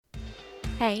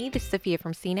Hey, this is Sophia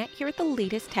from CNET here with the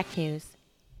latest tech news.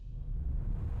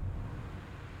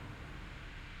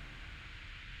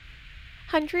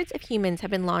 Hundreds of humans have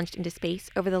been launched into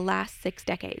space over the last 6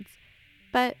 decades.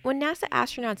 But when NASA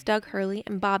astronauts Doug Hurley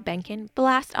and Bob Behnken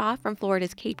blast off from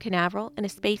Florida's Cape Canaveral in a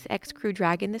SpaceX Crew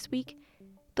Dragon this week,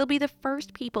 they'll be the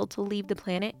first people to leave the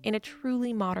planet in a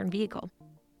truly modern vehicle.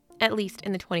 At least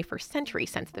in the 21st century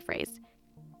sense of the phrase.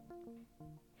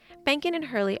 Behnken and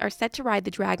Hurley are set to ride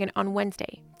the Dragon on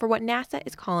Wednesday for what NASA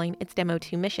is calling its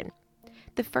Demo-2 mission,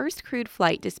 the first crewed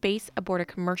flight to space aboard a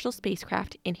commercial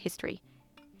spacecraft in history,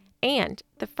 and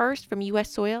the first from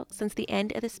U.S. soil since the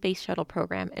end of the Space Shuttle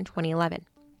program in 2011.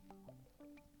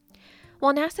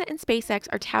 While NASA and SpaceX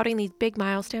are touting these big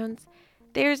milestones,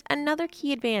 there's another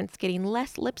key advance getting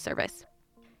less lip service.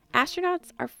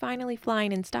 Astronauts are finally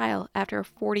flying in style after a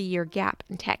 40-year gap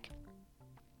in tech.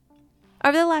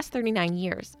 Over the last 39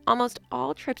 years, almost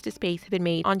all trips to space have been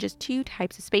made on just 2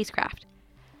 types of spacecraft: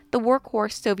 the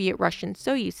workhorse Soviet-Russian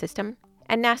Soyuz system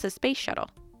and NASA's Space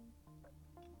Shuttle.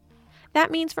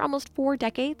 That means for almost 4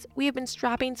 decades, we have been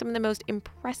strapping some of the most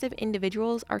impressive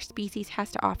individuals our species has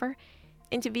to offer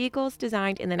into vehicles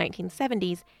designed in the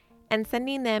 1970s and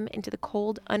sending them into the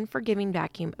cold, unforgiving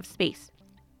vacuum of space.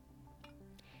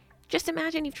 Just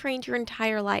imagine you've trained your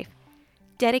entire life,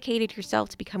 dedicated yourself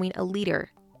to becoming a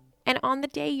leader, and on the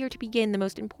day you're to begin the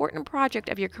most important project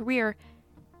of your career,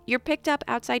 you're picked up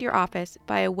outside your office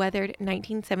by a weathered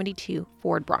 1972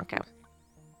 Ford Bronco.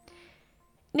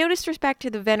 No disrespect to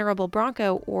the venerable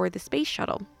Bronco or the Space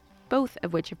Shuttle, both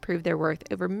of which have proved their worth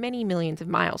over many millions of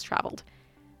miles traveled.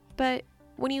 But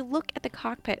when you look at the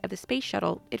cockpit of the Space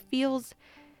Shuttle, it feels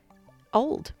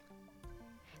old.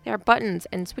 There are buttons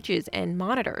and switches and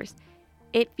monitors.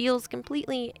 It feels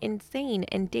completely insane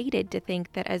and dated to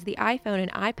think that as the iPhone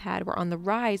and iPad were on the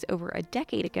rise over a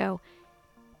decade ago,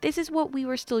 this is what we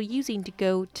were still using to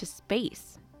go to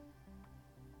space.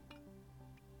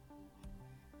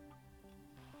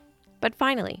 But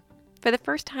finally, for the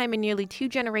first time in nearly 2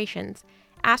 generations,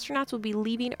 astronauts will be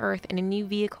leaving Earth in a new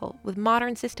vehicle with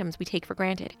modern systems we take for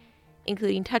granted,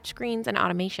 including touchscreens and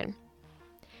automation.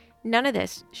 None of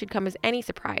this should come as any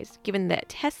surprise, given that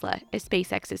Tesla is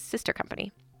SpaceX's sister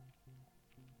company.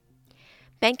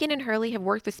 Behnken and Hurley have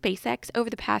worked with SpaceX over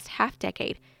the past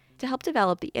half-decade to help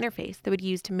develop the interface they would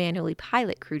use to manually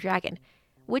pilot Crew Dragon,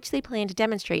 which they plan to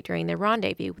demonstrate during their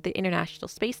rendezvous with the International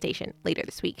Space Station later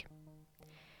this week.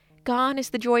 Gone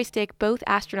is the joystick both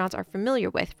astronauts are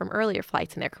familiar with from earlier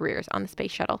flights in their careers on the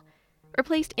Space Shuttle,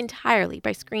 replaced entirely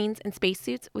by screens and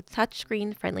spacesuits with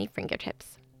touchscreen-friendly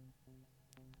fingertips.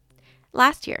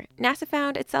 Last year, NASA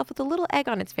found itself with a little egg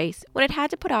on its face when it had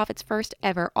to put off its first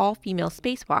ever all-female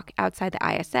spacewalk outside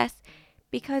the ISS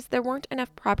because there weren't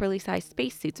enough properly sized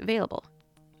spacesuits available.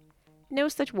 No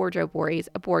such wardrobe worries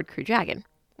aboard Crew Dragon,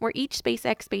 where each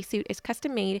SpaceX spacesuit is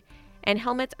custom-made and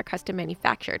helmets are custom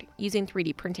manufactured using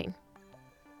 3D printing.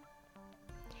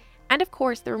 And of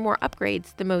course, there were more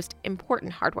upgrades, the most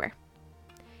important hardware.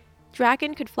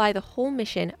 Dragon could fly the whole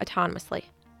mission autonomously.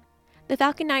 The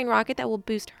Falcon 9 rocket that will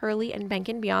boost Hurley and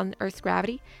Behnken beyond Earth's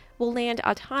gravity will land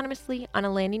autonomously on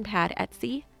a landing pad at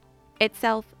sea,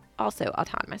 itself also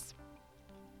autonomous.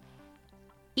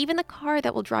 Even the car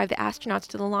that will drive the astronauts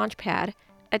to the launch pad,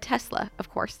 a Tesla, of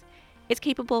course, is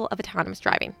capable of autonomous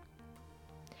driving.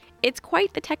 It's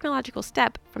quite the technological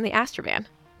step from the Astrovan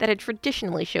that had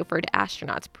traditionally chauffeured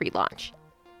astronauts pre-launch.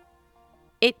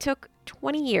 It took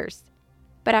 20 years,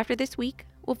 but after this week,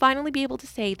 we'll finally be able to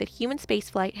say that human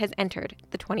spaceflight has entered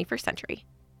the 21st century.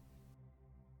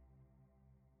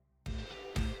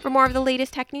 For more of the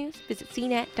latest tech news, visit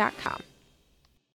cnet.com.